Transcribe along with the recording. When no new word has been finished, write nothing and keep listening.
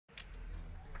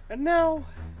And now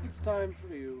it's time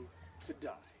for you to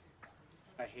die.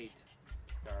 I hate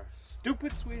your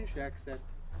stupid Swedish accent,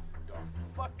 your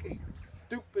fucking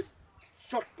stupid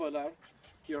köttbullar,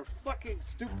 your fucking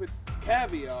stupid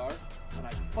caviar, and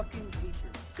I fucking hate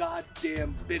your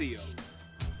goddamn video.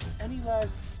 Any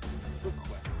last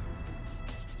requests?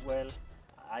 Well,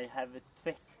 I have a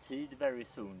tvätt-tid very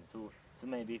soon, so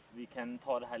maybe if we can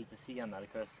ta det här lite senare,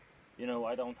 because you know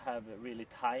I don't have really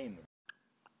time.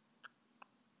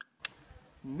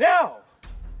 Now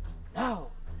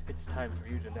it's time for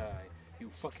you to die,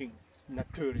 you fucking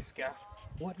Natur-Oskar.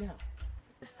 What now?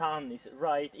 The sun is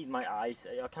right in my eyes.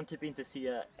 Jag kan typ inte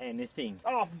se anything.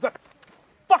 Oh, the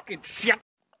fucking shit!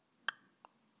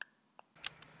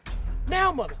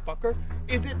 Now, motherfucker,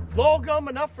 is it logum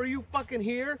enough for you fucking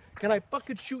here? Can I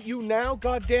fucking shoot you now,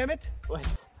 goddammit?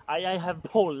 I have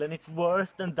pollen, it's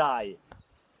worse than die.